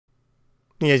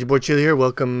Yeah, it's your boy Chili here.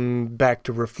 Welcome back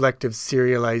to Reflective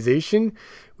Serialization.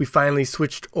 We finally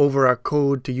switched over our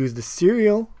code to use the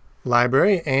serial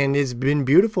library, and it's been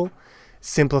beautiful.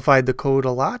 Simplified the code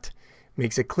a lot,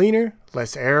 makes it cleaner,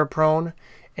 less error prone,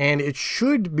 and it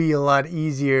should be a lot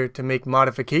easier to make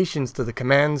modifications to the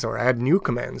commands or add new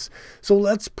commands. So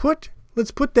let's put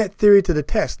that theory to the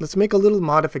test. Let's make a little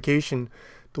modification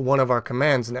to one of our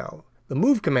commands now. The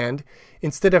move command,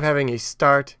 instead of having a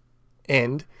start,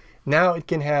 end, now it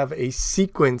can have a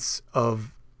sequence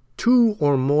of 2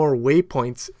 or more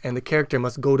waypoints, and the character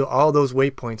must go to all those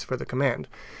waypoints for the command.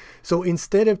 So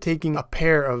instead of taking a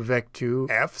pair of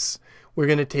vec2fs, we're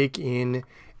going to take in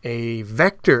a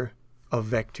vector of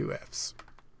vec2fs.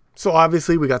 So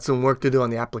obviously we got some work to do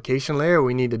on the application layer.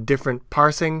 We need a different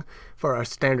parsing for our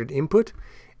standard input,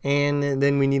 and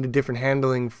then we need a different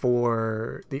handling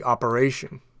for the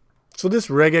operation. So this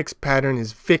regex pattern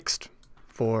is fixed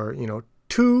for,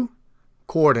 2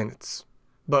 coordinates,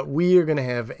 but we are going to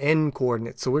have n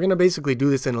coordinates. So we're going to basically do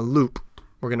this in a loop.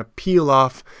 We're going to peel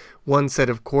off one set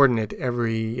of coordinate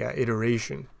every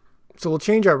iteration. So we'll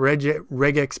change our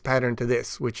regex pattern to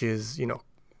this, which is,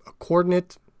 a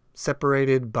coordinate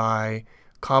separated by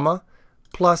comma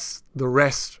plus the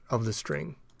rest of the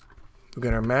string. We're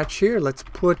going to match here. Let's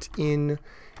put in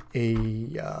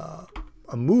a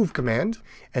move command,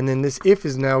 and then this if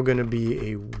is now going to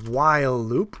be a while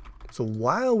loop. So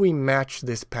while we match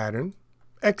this pattern,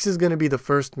 x is going to be the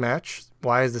first match,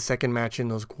 y is the second match in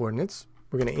those coordinates.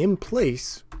 We're going to in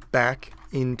place back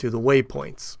into the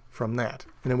waypoints from that.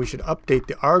 And then we should update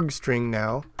the arg string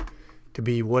now to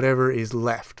be whatever is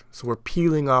left. So we're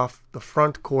peeling off the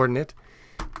front coordinate,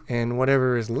 and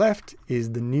whatever is left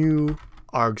is the new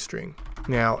arg string.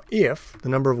 Now if the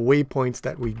number of waypoints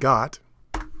that we got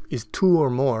is 2 or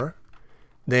more,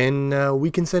 then we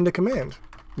can send a command.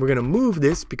 We're going to move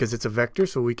this because it's a vector,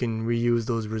 so we can reuse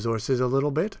those resources a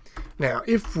little bit. Now,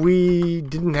 if we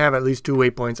didn't have at least 2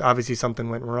 waypoints, obviously something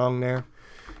went wrong there.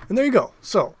 And there you go.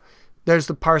 So there's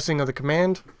the parsing of the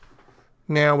command.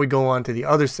 Now we go on to the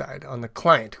other side, on the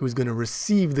client, who's going to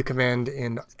receive the command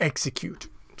and execute.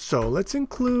 So let's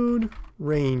include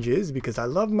ranges, because I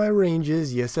love my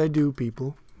ranges. Yes, I do,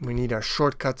 people. We need our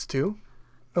shortcuts too.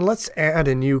 And let's add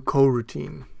a new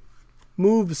coroutine.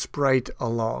 Move sprite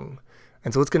along.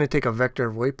 And so it's going to take a vector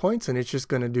of waypoints, and it's just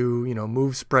going to do,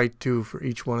 move sprite 2 for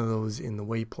each one of those in the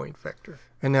waypoint vector.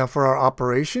 And now for our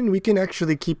operation, we can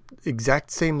actually keep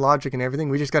exact same logic and everything.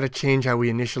 We just got to change how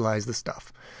we initialize the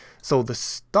stuff. So the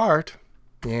start,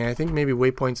 I think maybe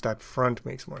waypoints.front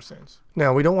makes more sense.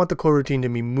 Now we don't want the coroutine to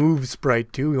be move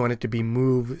sprite 2. We want it to be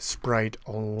move sprite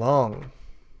along.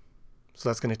 So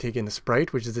that's going to take in the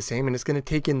sprite, which is the same, and it's going to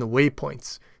take in the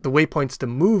waypoints to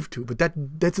move to. But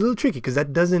that's a little tricky because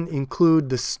that doesn't include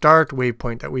the start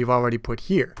waypoint that we've already put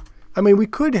here. I mean, we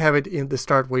could have it in the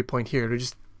start waypoint here to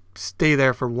just stay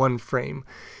there for 1 frame,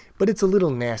 but it's a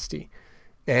little nasty.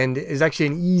 And it's actually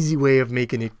an easy way of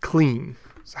making it clean.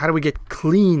 So how do we get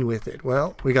clean with it?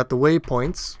 Well, we got the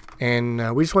waypoints,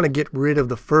 and we just want to get rid of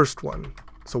the first one.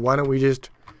 So why don't we just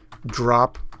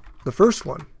drop the first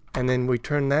one? And then we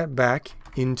turn that back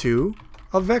into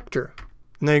a vector.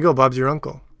 And there you go, Bob's your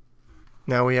uncle.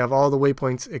 Now we have all the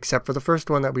waypoints except for the first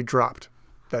one that we dropped.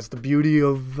 That's the beauty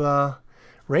of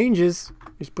ranges.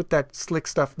 Just put that slick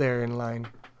stuff there in line.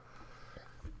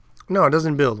 No, it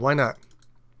doesn't build. Why not?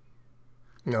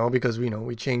 No, because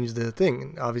we changed the thing.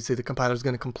 And obviously the compiler is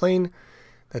going to complain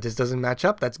that this doesn't match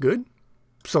up. That's good.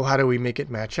 So how do we make it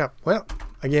match up? Well,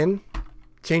 again,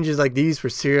 changes like these for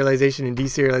serialization and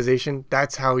deserialization,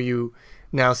 that's how you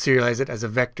now serialize it as a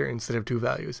vector instead of 2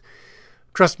 values.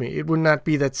 Trust me, it would not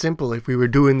be that simple if we were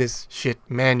doing this shit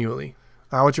manually.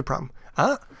 What's your problem?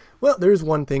 Well, there's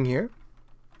one thing here,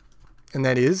 and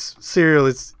that is serial.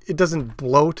 It doesn't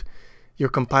bloat your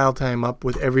compile time up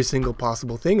with every single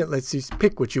possible thing. It lets you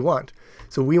pick what you want.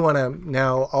 So we want to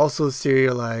now also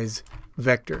serialize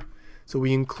vector. So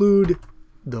we include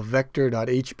the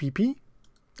vector.hpp.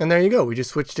 And there you go. We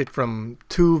just switched it from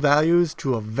 2 values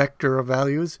to a vector of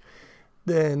values.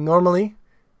 Normally,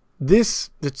 the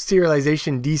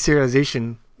serialization,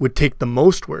 deserialization would take the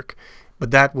most work.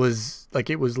 But that was,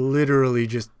 it was literally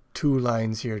just 2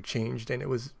 lines here changed, and it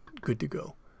was good to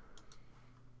go.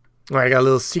 All right, I got a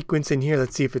little sequence in here.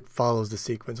 Let's see if it follows the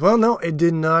sequence. Well, no, it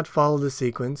did not follow the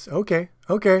sequence. Okay.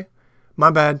 My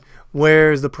bad.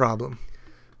 Where's the problem?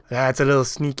 That's a little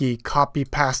sneaky copy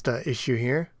pasta issue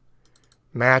here.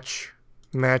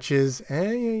 Matches,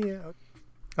 yeah.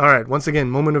 All right, once again,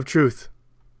 moment of truth.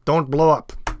 Don't blow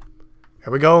up.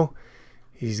 Here we go.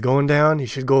 He's going down. He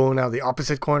should go now the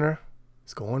opposite corner.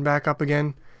 He's going back up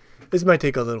again. This might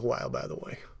take a little while, by the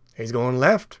way. He's going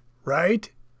left,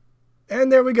 right?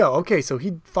 And there we go. Okay, so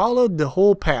he followed the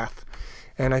whole path.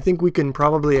 And I think we can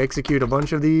probably execute a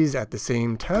bunch of these at the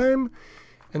same time.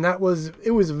 And it was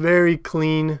very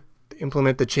clean to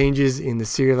implement the changes in the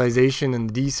serialization and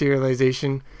the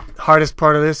deserialization. The hardest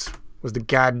part of this was the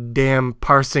goddamn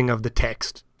parsing of the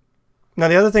text. Now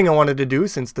the other thing I wanted to do,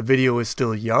 since the video is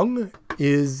still young,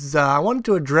 is I wanted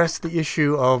to address the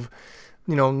issue of,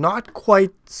 not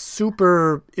quite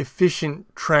super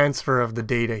efficient transfer of the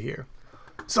data here.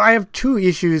 So I have two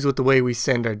issues with the way we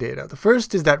send our data. The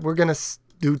first is that we're going to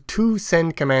do two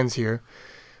send commands here,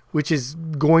 which is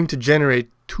going to generate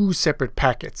two separate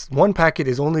packets. One packet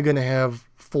is only going to have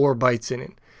 4 bytes in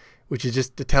it, which is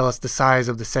just to tell us the size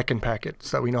of the second packet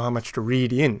so that we know how much to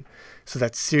read in, so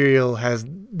that serial has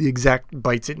the exact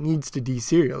bytes it needs to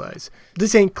deserialize.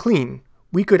 This ain't clean.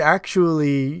 We could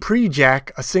actually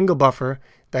pre-jack a single buffer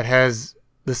that has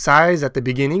the size at the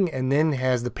beginning and then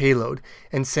has the payload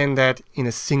and send that in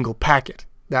a single packet.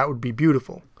 That would be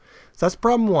beautiful. So that's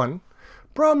problem one.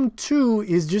 Problem two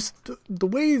is just the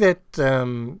way that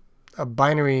a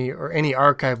binary or any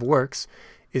archive works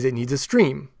is it needs a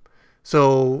stream.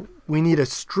 So we need a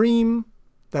stream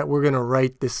that we're going to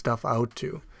write this stuff out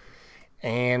to.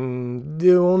 And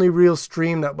the only real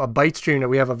stream, a byte stream that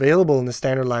we have available in the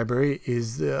standard library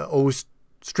is the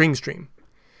O-string stream.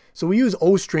 So we use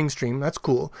O-string stream, that's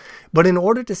cool. But in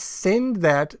order to send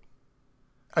that,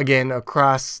 again,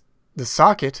 across the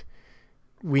socket,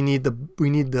 we need the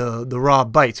raw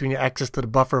bytes. We need access to the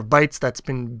buffer of bytes that's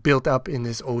been built up in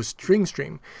this O-string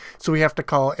stream. So we have to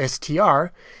call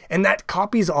str, and that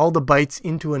copies all the bytes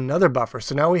into another buffer.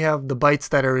 So now we have the bytes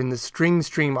that are in the string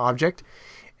stream object,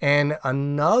 and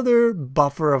another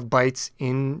buffer of bytes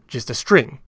in just a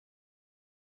string.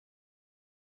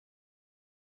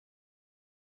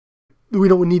 We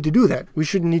don't need to do that. We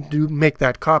shouldn't need to make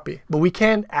that copy. But we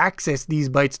can't access these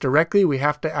bytes directly. We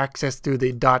have to access through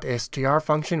the .str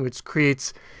function, which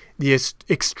creates the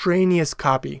extraneous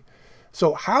copy.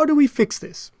 So how do we fix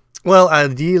this? Well,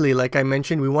 ideally, like I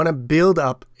mentioned, we want to build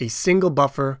up a single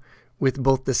buffer with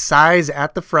both the size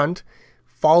at the front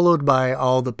followed by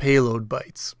all the payload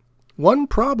bytes. One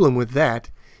problem with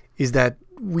that is that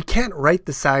we can't write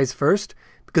the size first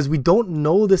because we don't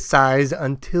know the size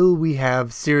until we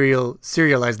have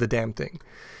serialized the damn thing.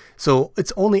 So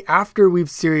it's only after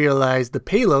we've serialized the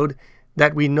payload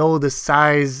that we know the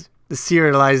size, the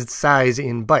serialized size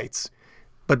in bytes.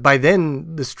 But by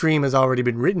then, the stream has already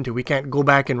been written to. We can't go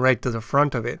back and write to the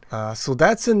front of it. So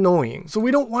that's annoying. So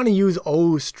we don't want to use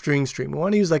O-string stream. We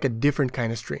want to use like a different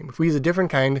kind of stream. If we use a different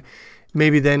kind,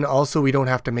 maybe then also we don't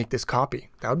have to make this copy.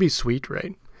 That would be sweet,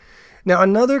 right? Now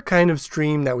another kind of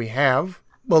stream that we have,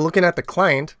 well, looking at the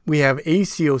client, we have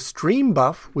ACO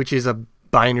streambuf, which is a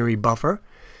binary buffer.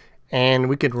 And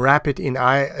we could wrap it in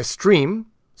a stream.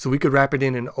 So we could wrap it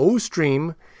in an O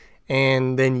stream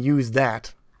and then use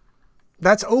that.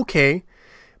 That's okay,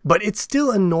 but it's still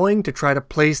annoying to try to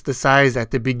place the size at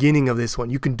the beginning of this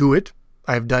one. You can do it.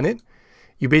 I've done it.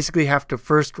 You basically have to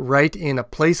first write in a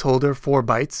placeholder 4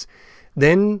 bytes,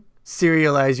 then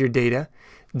serialize your data,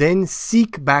 then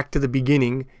seek back to the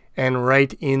beginning and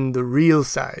write in the real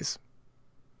size.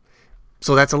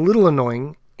 So that's a little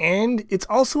annoying, and it's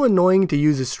also annoying to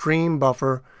use a stream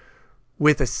buffer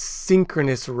with a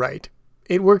synchronous write.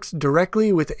 It works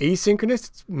directly with asynchronous.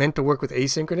 It's meant to work with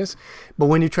asynchronous. But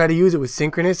when you try to use it with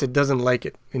synchronous, it doesn't like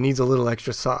it. It needs a little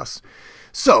extra sauce.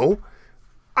 So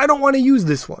I don't want to use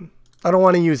this one. I don't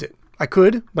want to use it. I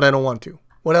could, but I don't want to.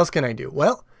 What else can I do?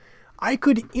 Well, I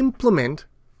could implement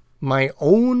my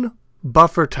own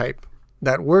buffer type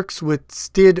that works with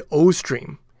std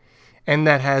ostream and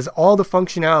that has all the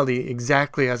functionality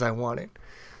exactly as I want it.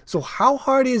 So how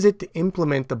hard is it to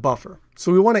implement the buffer?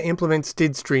 So we want to implement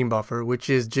std stream buffer, which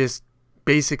is just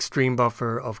basic stream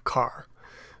buffer of car.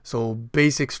 So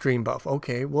basic stream buff.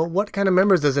 Okay, well, what kind of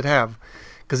members does it have?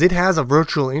 Because it has a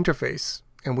virtual interface,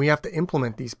 and we have to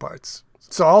implement these parts.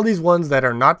 So all these ones that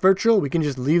are not virtual, we can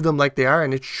just leave them like they are,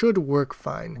 and it should work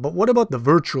fine. But what about the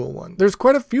virtual one? There's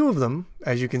quite a few of them,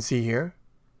 as you can see here.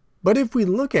 But if we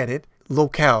look at it,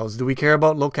 locales. Do we care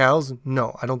about locales?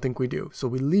 No, I don't think we do. So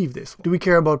we leave this. Do we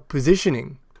care about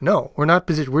positioning? No, we're not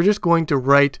positioned. We're just going to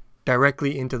write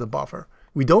directly into the buffer.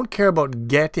 We don't care about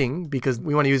getting because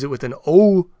we want to use it with an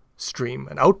O stream,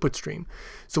 an output stream.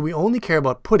 So we only care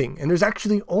about putting. And there's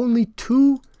actually only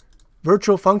 2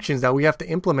 virtual functions that we have to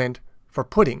implement for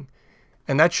putting.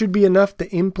 And that should be enough to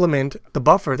implement the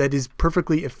buffer that is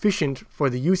perfectly efficient for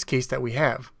the use case that we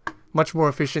have. Much more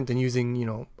efficient than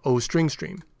using, O string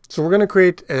stream. So we're going to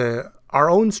create a our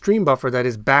own stream buffer that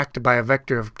is backed by a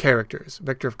vector of characters,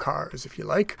 vector of cars, if you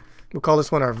like. We'll call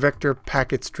this one our vector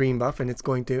packet stream buff, and it's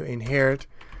going to inherit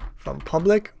from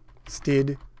public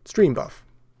std stream buff.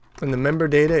 And the member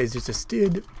data is just a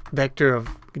std vector of,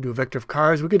 we could do a vector of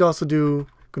cars. We could also do,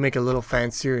 could make it a little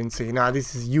fancier and say, nah,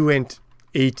 this is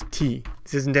uint8t.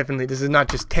 This is not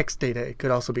just text data. It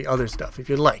could also be other stuff if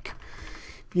you'd like.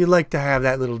 If you'd like to have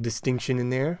that little distinction in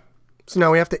there. So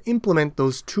now we have to implement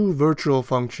those two virtual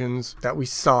functions that we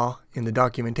saw in the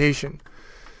documentation.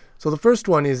 So the first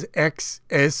one is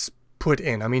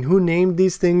xsputIn. I mean, who named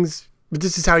these things? But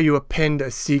this is how you append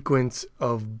a sequence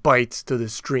of bytes to the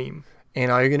stream.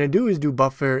 And all you're going to do is do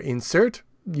buffer insert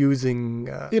using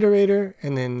iterator,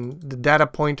 and then the data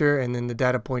pointer, and then the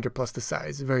data pointer plus the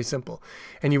size. Very simple.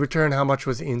 And you return how much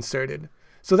was inserted.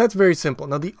 So that's very simple.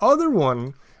 Now the other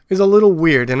one is a little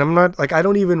weird, and I'm not, like, I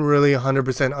don't even really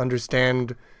 100%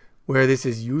 understand where this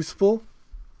is useful.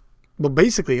 But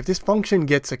basically, if this function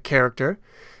gets a character,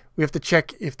 we have to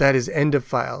check if that is end of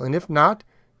file. And if not,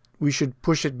 we should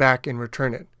push it back and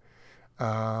return it.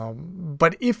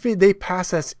 But if they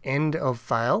pass us end of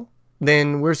file,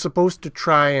 then we're supposed to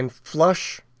try and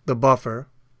flush the buffer.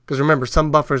 Because remember, some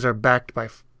buffers are backed by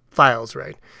files,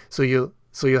 right? So you'll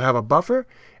have a buffer,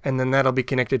 and then that'll be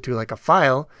connected to like a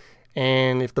file.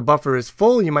 And if the buffer is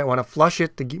full, you might want to flush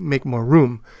it to make more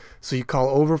room. So you call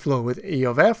overflow with e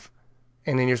of f,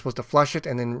 and then you're supposed to flush it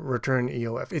and then return e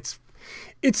of f.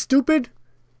 It's stupid,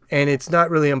 and it's not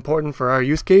really important for our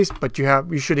use case, but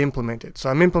you should implement it. So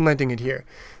I'm implementing it here.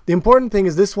 The important thing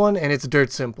is this one, and it's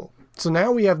dirt simple. So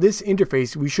now we have this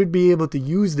interface. We should be able to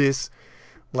use this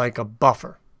like a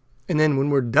buffer. And then when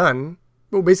we're done,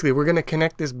 well, basically we're going to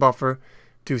connect this buffer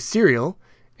to serial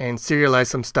and serialize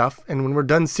some stuff. And when we're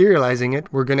done serializing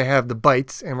it, we're going to have the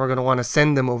bytes, and we're going to want to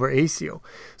send them over ACO.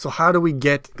 So how do we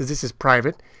get, because this is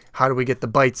private, how do we get the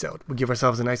bytes out? We give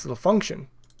ourselves a nice little function.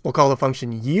 We'll call the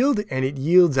function yield, and it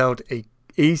yields out a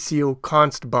ACO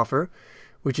const buffer,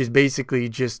 which is basically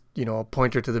just, a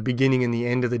pointer to the beginning and the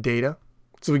end of the data.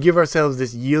 So we give ourselves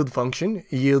this yield function.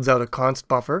 It yields out a const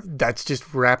buffer. That's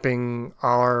just wrapping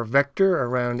our vector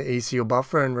around ACO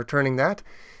buffer and returning that,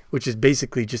 which is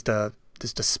basically just a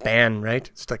span, right?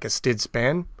 It's like a std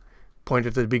span, pointer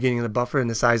to the beginning of the buffer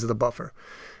and the size of the buffer.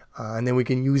 And then we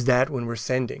can use that when we're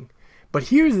sending. But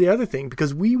here's the other thing,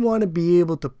 because we want to be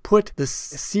able to put the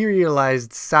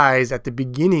serialized size at the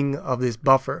beginning of this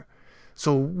buffer.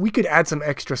 So we could add some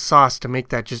extra sauce to make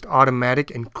that just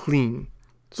automatic and clean.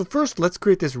 So first, let's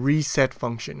create this reset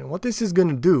function. And what this is going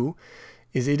to do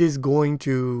is it is going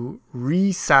to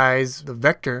resize the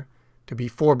vector to be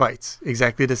 4 bytes,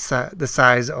 exactly the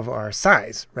size of our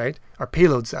size, right? Our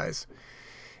payload size.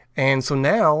 And so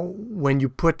now, when you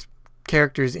put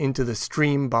characters into the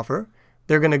stream buffer,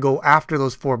 they're going to go after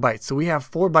those 4 bytes. So we have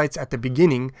 4 bytes at the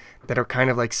beginning that are kind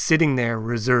of like sitting there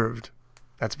reserved.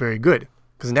 That's very good.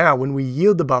 Because now when we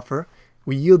yield the buffer,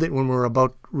 we yield it when we're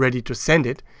about ready to send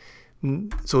it.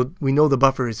 So we know the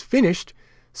buffer is finished.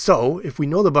 So if we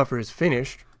know the buffer is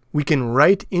finished, we can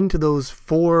write into those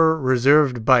 4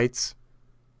 reserved bytes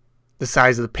the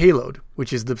size of the payload,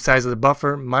 which is the size of the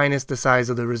buffer minus the size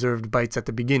of the reserved bytes at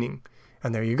the beginning.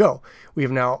 And there you go. We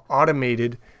have now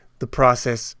automated the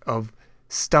process of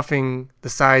stuffing the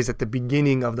size at the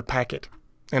beginning of the packet.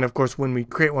 And of course, when we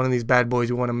create one of these bad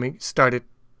boys, we want to start it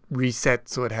reset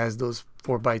so it has those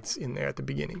 4 bytes in there at the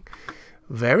beginning.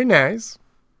 Very nice.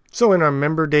 So in our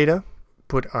member data,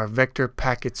 put our vector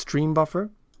packet stream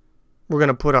buffer. We're going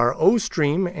to put our O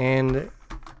stream, and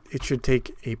it should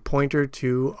take a pointer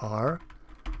to our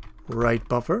write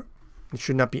buffer. It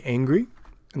should not be angry.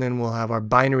 And then we'll have our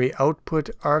binary output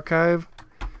archive.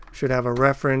 Should have a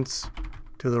reference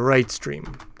to the write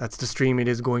stream. That's the stream it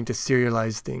is going to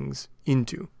serialize things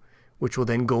into, which will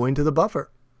then go into the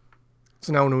buffer.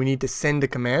 So now when we need to send a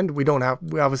command, we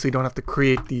obviously don't have to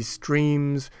create these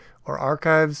streams or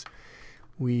archives.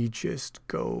 We just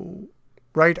go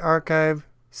write archive,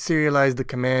 serialize the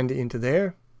command into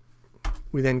there.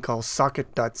 We then call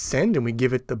socket.send, and we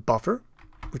give it the buffer,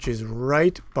 which is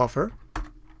write buffer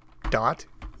dot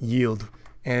yield.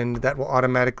 And that will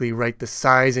automatically write the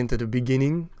size into the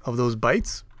beginning of those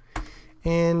bytes.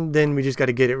 And then we just got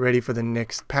to get it ready for the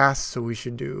next pass, so we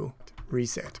should do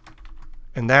reset.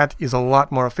 And that is a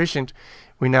lot more efficient.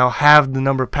 We now have the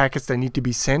number of packets that need to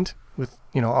be sent with,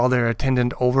 all their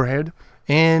attendant overhead.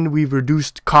 And we've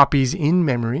reduced copies in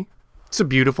memory. It's a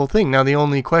beautiful thing. Now the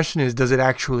only question is, does it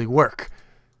actually work?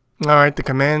 Alright, the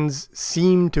commands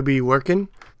seem to be working.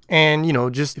 And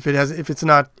just if it's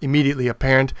not immediately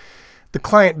apparent, the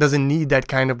client doesn't need that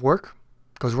kind of work,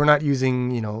 because we're not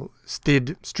using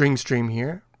std string stream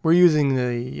here. we're using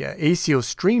the ACO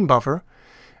stream buffer.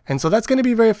 And so that's going to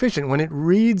be very efficient when it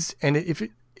reads, and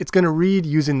it's going to read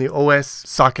using the OS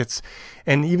sockets.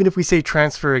 And even if we say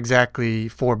transfer exactly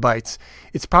 4 bytes,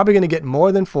 it's probably going to get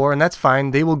more than 4, and that's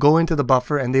fine. They will go into the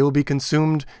buffer and they will be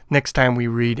consumed next time we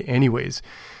read anyways.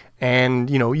 And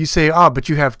you say, but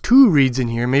you have 2 reads in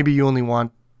here, maybe you only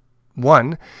want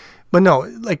 1. But no,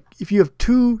 like if you have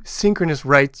 2 synchronous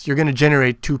writes, you're going to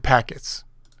generate 2 packets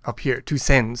up here, 2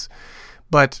 sends.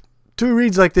 But 2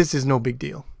 reads like this is no big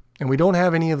deal. And we don't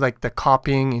have any of like the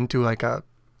copying into like a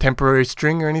temporary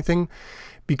string or anything,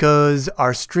 because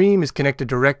our stream is connected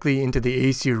directly into the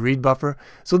ACO read buffer.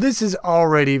 So this is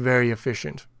already very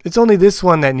efficient. It's only this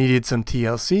one that needed some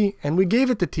TLC, and we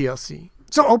gave it the TLC.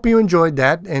 So I hope you enjoyed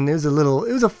that, and it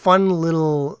was a fun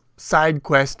little side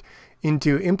quest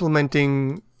into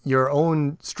implementing your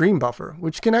own stream buffer,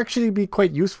 which can actually be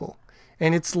quite useful.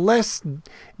 And it's less,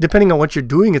 depending on what you're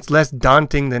doing, it's less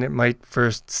daunting than it might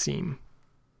first seem.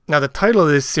 Now the title of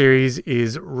this series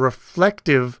is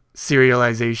Reflective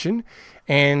Serialization,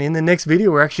 and in the next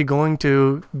video we're actually going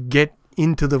to get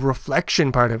into the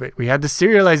reflection part of it. We had the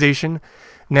serialization,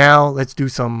 now let's do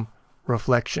some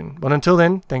reflection. But until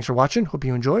then, thanks for watching, hope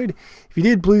you enjoyed. If you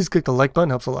did, please click the like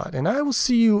button, helps a lot. And I will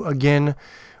see you again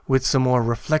with some more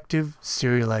reflective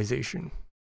serialization.